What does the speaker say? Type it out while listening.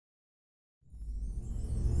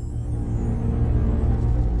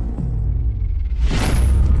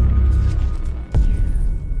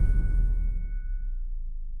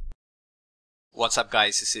What's up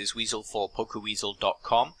guys, this is Weasel for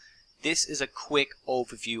pokerweasel.com. This is a quick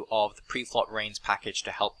overview of the pre-flop range package to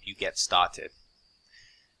help you get started.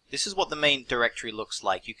 This is what the main directory looks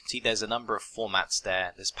like. You can see there's a number of formats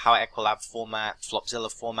there. There's power-equilab format,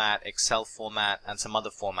 Flopzilla format, Excel format, and some other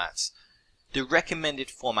formats. The recommended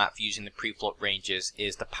format for using the pre-flop ranges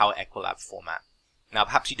is the power-equilab format. Now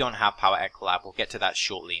perhaps you don't have power-equilab, we'll get to that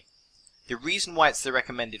shortly. The reason why it's the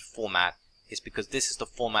recommended format is because this is the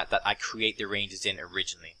format that I create the ranges in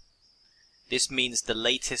originally. This means the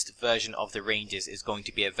latest version of the ranges is going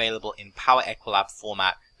to be available in power-equilab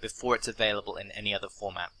format before it's available in any other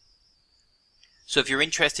format. So if you're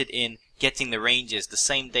interested in getting the ranges the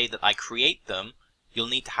same day that I create them, you'll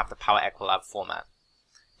need to have the power-equilab format.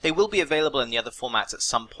 They will be available in the other formats at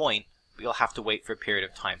some point, but you'll have to wait for a period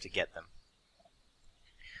of time to get them.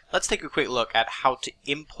 Let's take a quick look at how to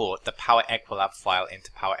import the power-equilab file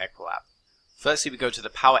into power-equilab. Firstly, we go to the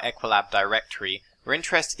power-equilab directory. We're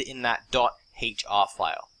interested in that .hr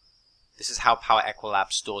file. This is how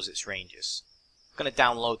power-equilab stores its ranges. We're going to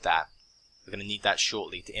download that. We're going to need that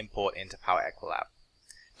shortly to import into power-equilab.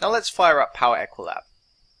 Now let's fire up power-equilab.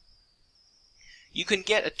 You can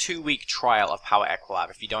get a 2-week trial of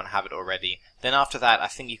power-equilab if you don't have it already. Then after that, I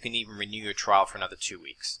think you can even renew your trial for another 2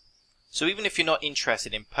 weeks. So even if you're not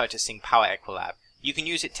interested in purchasing power-equilab, you can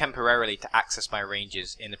use it temporarily to access my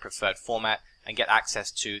ranges in the preferred format and get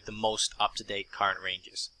access to the most up-to-date current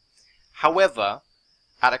ranges. However,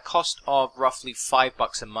 at a cost of roughly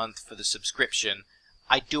 $5 a month for the subscription,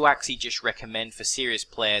 I do actually just recommend for serious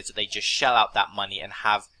players that they just shell out that money and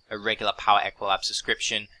have a regular power-equilab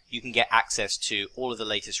subscription. You can get access to all of the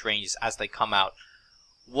latest ranges as they come out.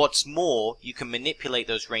 What's more, you can manipulate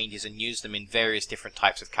those ranges and use them in various different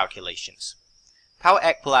types of calculations.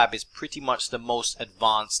 Power-equilab is pretty much the most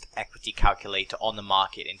advanced equity calculator on the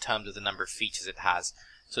market in terms of the number of features it has.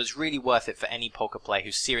 So it's really worth it for any poker player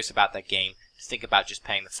who's serious about their game to think about just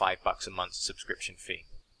paying the $5 a month subscription fee.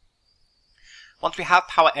 Once we have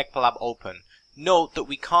power-equilab open, note that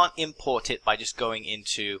we can't import it by just going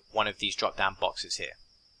into one of these drop-down boxes here.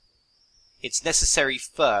 It's necessary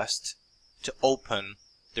first to open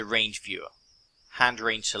the range viewer. Hand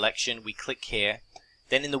range selection, we click here.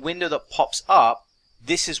 Then in the window that pops up,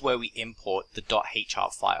 this is where we import the .hr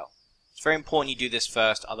file. It's very important you do this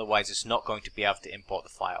first, otherwise it's not going to be able to import the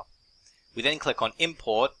file. We then click on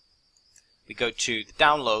import, we go to the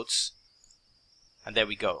downloads, and there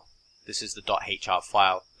we go. This is the .hr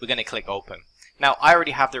file. We're going to click open. Now I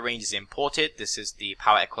already have the ranges imported. This is the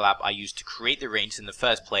power-equilab I used to create the ranges in the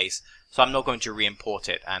first place, so I'm not going to re-import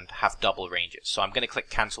it and have double ranges. So I'm going to click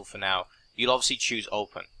cancel for now. You'll obviously choose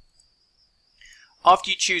open. After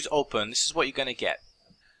you choose open, this is what you're going to get.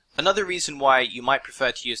 Another reason why you might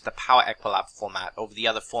prefer to use the power-equilab format over the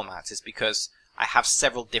other formats is because I have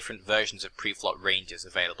several different versions of pre-flop ranges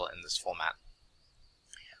available in this format.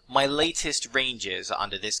 My latest ranges are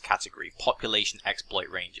under this category, population exploit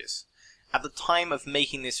ranges. At the time of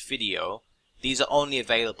making this video, these are only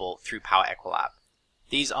available through power-equilab.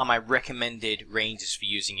 These are my recommended ranges for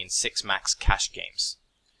using in 6-max cash games.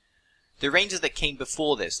 The ranges that came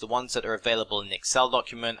before this, the ones that are available in the Excel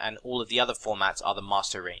document and all of the other formats, are the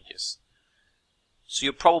master ranges. So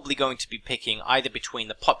you're probably going to be picking either between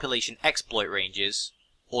the population exploit ranges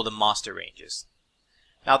or the master ranges.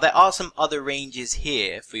 Now there are some other ranges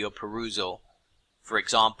here for your perusal. For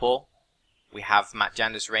example, we have Matt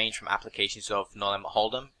Jander's range from applications of No Limit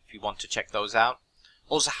Hold'em, if you want to check those out.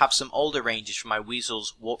 Also have some older ranges from my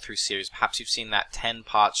Weasels walkthrough series. Perhaps you've seen that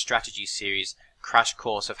 10-part strategy series, crash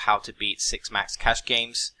course of how to beat 6-max cash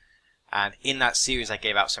games, and in that series I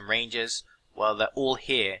gave out some ranges. Well, they're all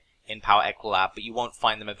here in power-equilab, but you won't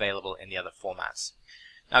find them available in the other formats.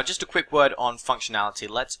 Now just a quick word on functionality.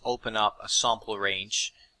 Let's open up a sample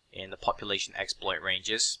range in the population exploit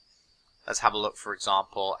ranges. Let's have a look, for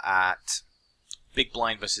example, at big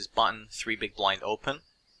blind versus button, 3 big blind open.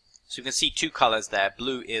 So you can see two colors there.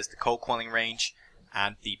 Blue is the cold calling range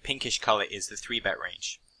and the pinkish color is the 3-bet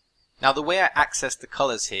range. Now the way I access the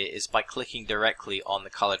colors here is by clicking directly on the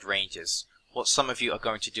colored ranges. What some of you are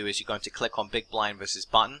going to do is you're going to click on big blind versus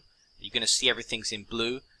button. You're going to see everything's in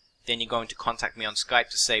blue. Then you're going to contact me on Skype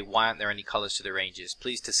to say why aren't there any colors to the ranges.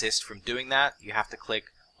 Please desist from doing that. You have to click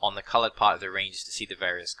on the colored part of the ranges to see the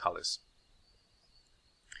various colors.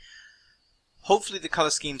 Hopefully the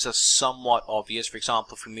color schemes are somewhat obvious. For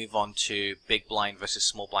example, if we move on to big blind versus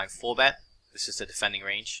small blind 4-bet, this is the defending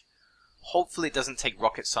range. Hopefully it doesn't take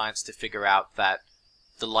rocket science to figure out that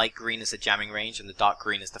the light green is the jamming range and the dark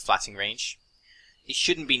green is the flatting range. It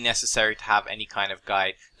shouldn't be necessary to have any kind of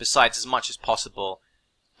guide. Besides, as much as possible,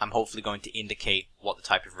 I'm hopefully going to indicate what the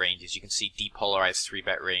type of range is. You can see depolarized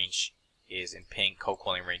 3-bet range is in pink, cold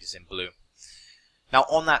calling range is in blue. Now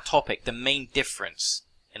on that topic, the main difference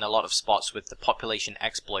in a lot of spots with the population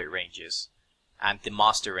exploit ranges and the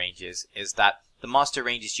master ranges is that the master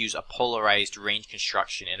ranges use a polarized range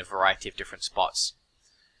construction in a variety of different spots.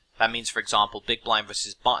 That means, for example, big blind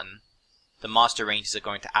versus button, the master ranges are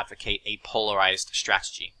going to advocate a polarized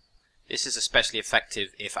strategy. This is especially effective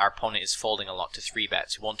if our opponent is folding a lot to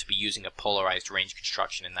 3-bets. We want to be using a polarized range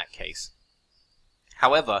construction in that case.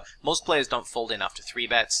 However, most players don't fold in after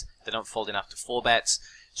 3-bets, they don't fold in after 4-bets,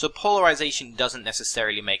 so polarization doesn't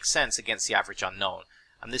necessarily make sense against the average unknown,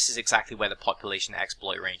 and this is exactly where the population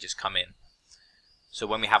exploit ranges come in. So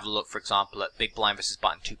when we have a look, for example, at big blind versus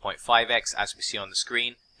button 2.5x, as we see on the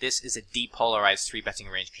screen, this is a depolarized 3-betting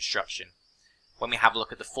range construction. When we have a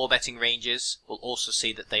look at the 4-betting ranges, we'll also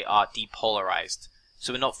see that they are depolarized.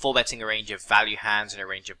 So we're not 4-betting a range of value hands and a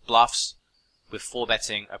range of bluffs, we're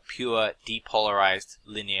 4-betting a pure depolarized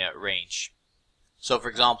linear range. So for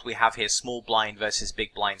example, we have here small blind versus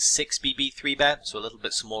big blind 6BB 3-bet, so a little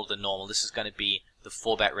bit smaller than normal. This is going to be the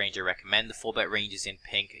 4-bet range I recommend. The 4-bet range is in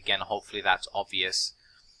pink. Again, hopefully that's obvious.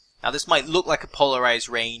 Now this might look like a polarized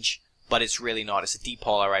range, but it's really not. It's a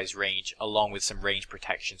depolarized range along with some range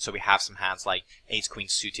protection. So we have some hands like ace queen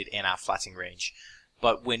suited in our flatting range.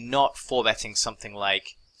 But we're not 4-betting something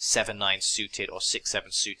like 7-9 suited or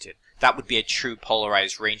 6-7 suited. That would be a true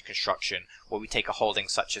polarized range construction where we take a holding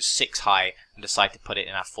such as 6 high and decide to put it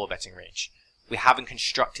in our 4-betting range. We haven't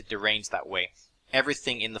constructed the range that way.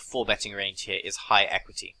 Everything in the 4-betting range here is high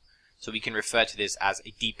equity. So we can refer to this as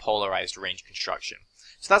a depolarized range construction.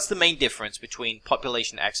 So that's the main difference between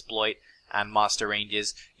population exploit and master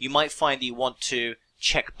ranges. You might find that you want to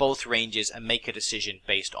check both ranges and make a decision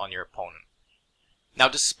based on your opponent. Now,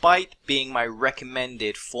 despite being my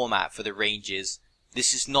recommended format for the ranges,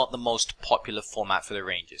 this is not the most popular format for the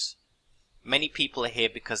ranges. Many people are here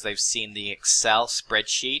because they've seen the Excel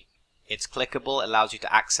spreadsheet. It's clickable, allows you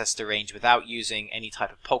to access the range without using any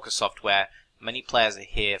type of poker software. Many players are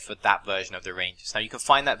here for that version of the ranges. Now you can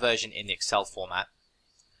find that version in the Excel format.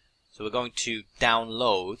 So we're going to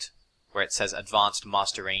download where it says Advanced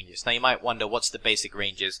Master Ranges. Now you might wonder, what's the basic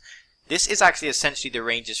ranges? This is actually essentially the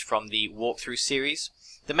ranges from the walkthrough series.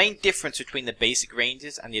 The main difference between the basic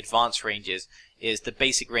ranges and the advanced ranges is the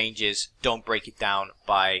basic ranges don't break it down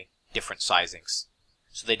by different sizings.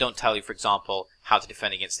 So they don't tell you, for example, how to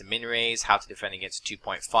defend against the min raise, how to defend against a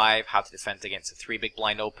 2.5, how to defend against a 3 big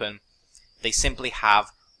blind open. They simply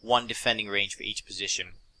have one defending range for each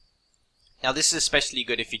position. Now this is especially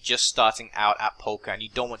good if you're just starting out at poker and you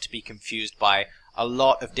don't want to be confused by a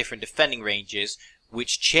lot of different defending ranges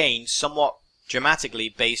which change somewhat dramatically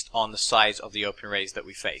based on the size of the open raise that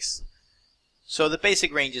we face. So the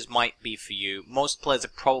basic ranges might be for you. Most players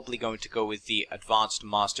are probably going to go with the advanced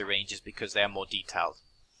master ranges because they are more detailed.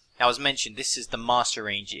 Now as mentioned, this is the master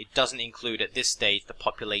range. It doesn't include at this stage the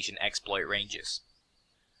population exploit ranges.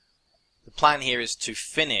 The plan here is to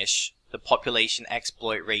finish the population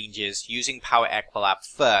exploit ranges using power-equilab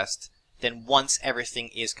first, then once everything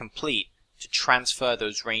is complete, to transfer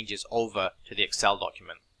those ranges over to the Excel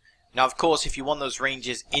document. Now of course, if you want those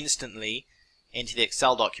ranges instantly into the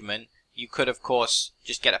Excel document, you could of course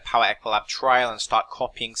just get a power-equilab trial and start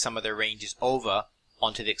copying some of the ranges over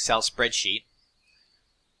onto the Excel spreadsheet.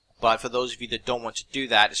 But for those of you that don't want to do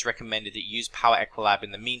that, it's recommended that you use power-equilab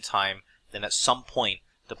in the meantime. Then at some point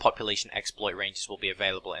the population exploit ranges will be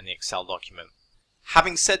available in the Excel document.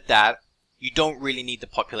 Having said that, you don't really need the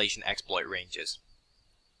population exploit ranges.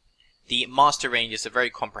 The master ranges are very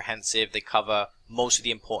comprehensive. They cover most of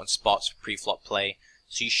the important spots for pre-flop play,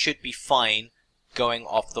 so you should be fine going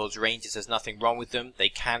off those ranges. There's nothing wrong with them. They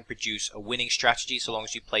can produce a winning strategy so long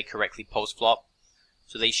as you play correctly post-flop,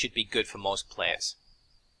 so they should be good for most players.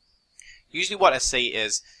 Usually what I say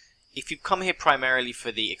is, if you've come here primarily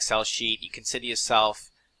for the Excel sheet, you consider yourself,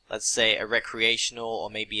 let's say, a recreational or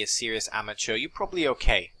maybe a serious amateur, you're probably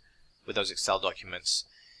okay with those Excel documents.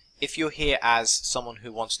 If you're here as someone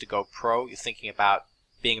who wants to go pro, you're thinking about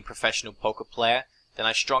being a professional poker player, then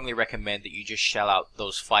I strongly recommend that you just shell out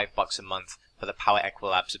those $5 a month for the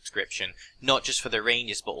power-equilab subscription, not just for the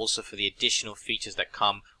ranges but also for the additional features that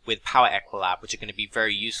come with power-equilab, which are going to be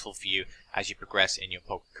very useful for you as you progress in your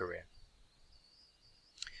poker career.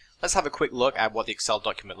 Let's have a quick look at what the Excel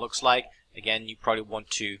document looks like. Again, you probably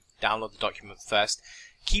want to download the document first.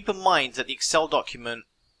 Keep in mind that the Excel document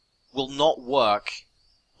will not work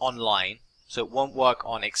online, so it won't work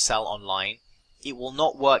on Excel Online. It will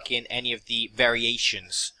not work in any of the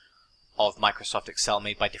variations of Microsoft Excel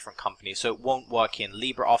made by different companies. So it won't work in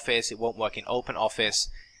LibreOffice, it won't work in OpenOffice.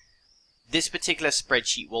 This particular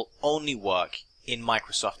spreadsheet will only work in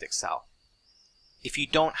Microsoft Excel. if you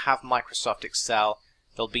don't have Microsoft Excel,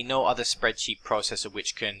 there'll be no other spreadsheet processor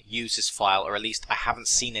which can use this file, or at least I haven't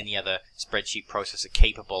seen any other spreadsheet processor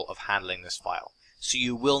capable of handling this file. So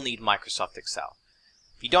you will need Microsoft Excel.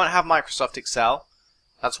 If you don't have Microsoft Excel,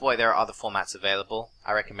 that's why there are other formats available.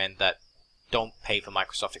 I recommend that don't pay for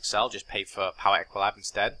Microsoft Excel, just pay for power-equilab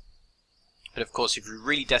instead. But of course, if you're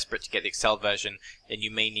really desperate to get the Excel version, then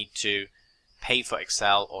you may need to pay for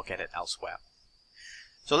Excel or get it elsewhere.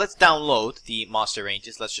 So let's download the master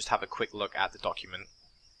ranges. Let's just have a quick look at the document.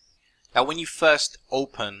 Now when you first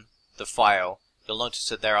open the file, you'll notice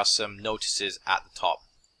that there are some notices at the top.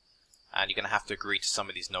 And you're going to have to agree to some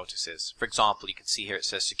of these notices. For example, you can see here it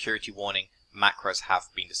says security warning, macros have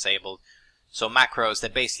been disabled. So macros, they're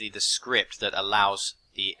basically the script that allows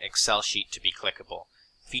the Excel sheet to be clickable.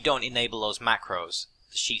 If you don't enable those macros,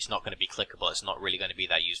 the sheet's not going to be clickable. It's not really going to be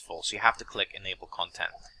that useful. So you have to click enable content.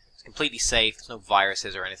 It's completely safe. There's no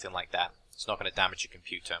viruses or anything like that. It's not going to damage your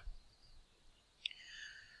computer.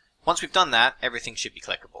 Once we've done that, everything should be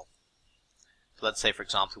clickable. So let's say, for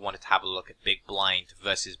example, we wanted to have a look at big blind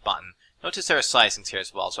versus button. Notice there are sizings here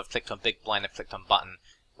as well. So I've clicked on big blind, I've clicked on button.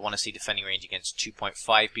 I want to see defending range against 2.5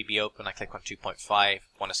 BB open, I click on 2.5. I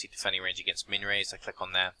want to see defending range against min raise, I click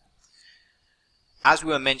on there. As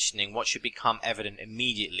we were mentioning, what should become evident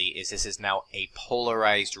immediately is this is now a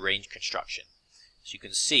polarized range construction. So you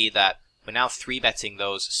can see that we're now 3-betting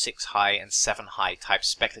those 6 high and 7 high type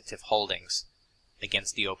speculative holdings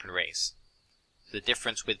against the open raise. The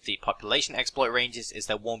difference with the population exploit ranges is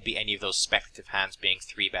there won't be any of those speculative hands being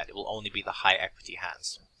 3-bet. It will only be the high equity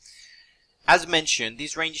hands. As mentioned,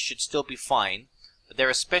 these ranges should still be fine, but they're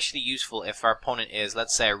especially useful if our opponent is,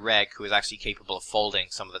 let's say, a reg who is actually capable of folding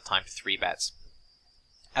some of the time to 3-bets.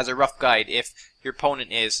 As a rough guide, if your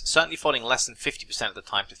opponent is certainly folding less than 50% of the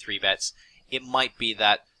time to 3-bets, it might be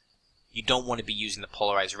that you don't want to be using the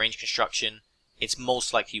polarized range construction. It's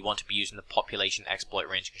most likely you want to be using the population exploit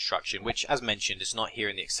range construction, which, as mentioned, is not here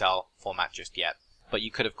in the Excel format just yet. But you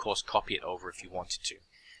could, of course, copy it over if you wanted to.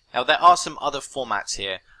 Now, there are some other formats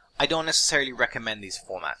here. I don't necessarily recommend these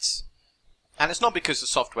formats. And it's not because the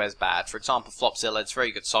software is bad. For example, Flopzilla, it's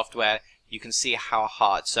very good software. You can see how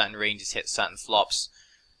hard certain ranges hit certain flops.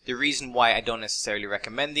 The reason why I don't necessarily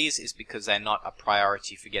recommend these is because they're not a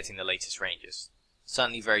priority for getting the latest ranges.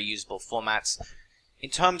 Certainly very usable formats. In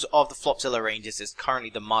terms of the Flopzilla ranges, it's currently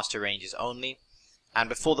the master ranges only. And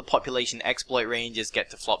before the population exploit ranges get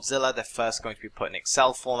to Flopzilla, they're first going to be put in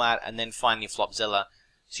Excel format and then finally Flopzilla.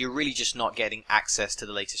 So you're really just not getting access to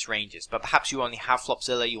the latest ranges. But perhaps you only have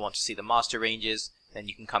Flopzilla, you want to see the master ranges, then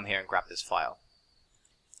you can come here and grab this file.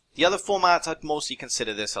 The other formats, I'd mostly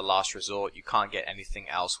consider this a last resort. You can't get anything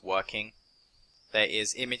else working. There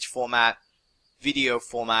is image format, video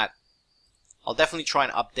format. I'll definitely try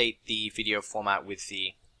and update the video format with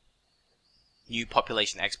the new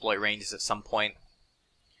population exploit ranges at some point.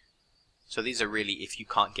 So these are really if you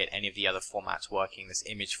can't get any of the other formats working. This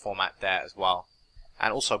image format there as well.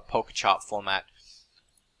 And also poker chart format.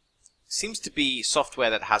 Seems to be software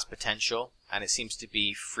that has potential, and it seems to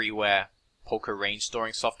be freeware poker range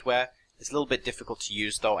storing software. It's a little bit difficult to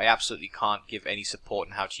use though. I absolutely can't give any support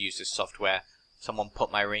on how to use this software. Someone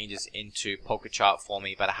put my ranges into poker chart for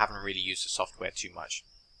me, but I haven't really used the software too much.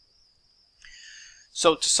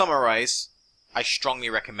 So to summarize, I strongly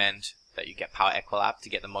recommend that you get power-equilab to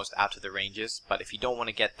get the most out of the ranges, but if you don't want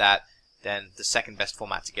to get that, then the second best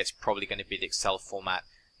format to get is probably going to be the Excel format,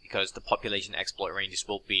 because the population exploit ranges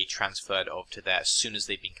will be transferred over to there as soon as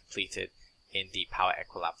they've been completed in the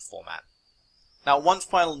power-equilab format. Now, one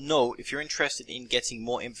final note, if you're interested in getting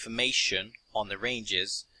more information on the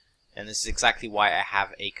ranges, and this is exactly why I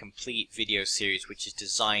have a complete video series which is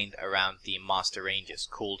designed around the master ranges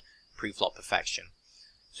called Preflop Perfection.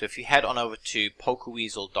 So if you head on over to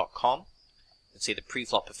pokerweasel.com and see the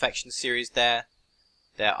Preflop Perfection series there,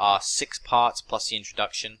 there are 6 parts plus the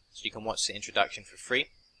introduction, so you can watch the introduction for free.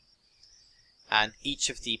 And each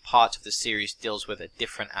of the parts of the series deals with a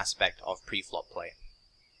different aspect of preflop play.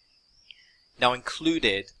 Now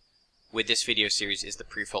included with this video series is the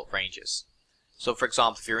preflop ranges. So for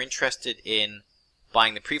example, if you're interested in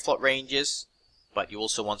buying the preflop ranges, but you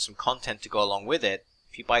also want some content to go along with it,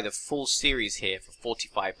 if you buy the full series here for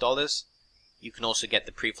 $45, you can also get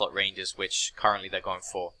the preflop ranges, which currently they're going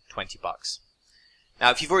for $20.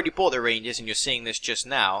 Now if you've already bought the ranges and you're seeing this just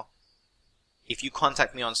now, if you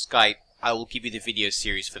contact me on Skype, I will give you the video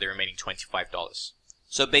series for the remaining $25.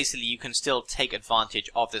 So basically you can still take advantage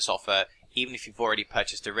of this offer even if you've already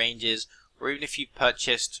purchased the ranges, or even if you've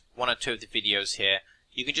purchased 1 or 2 of the videos here.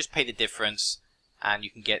 You can just pay the difference and you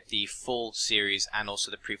can get the full series and also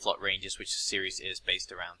the preflop ranges which the series is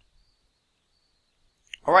based around.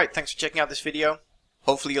 Alright, thanks for checking out this video.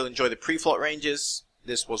 Hopefully you'll enjoy the preflop ranges.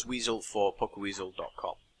 This was Weasel for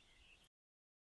poker-equilab.com.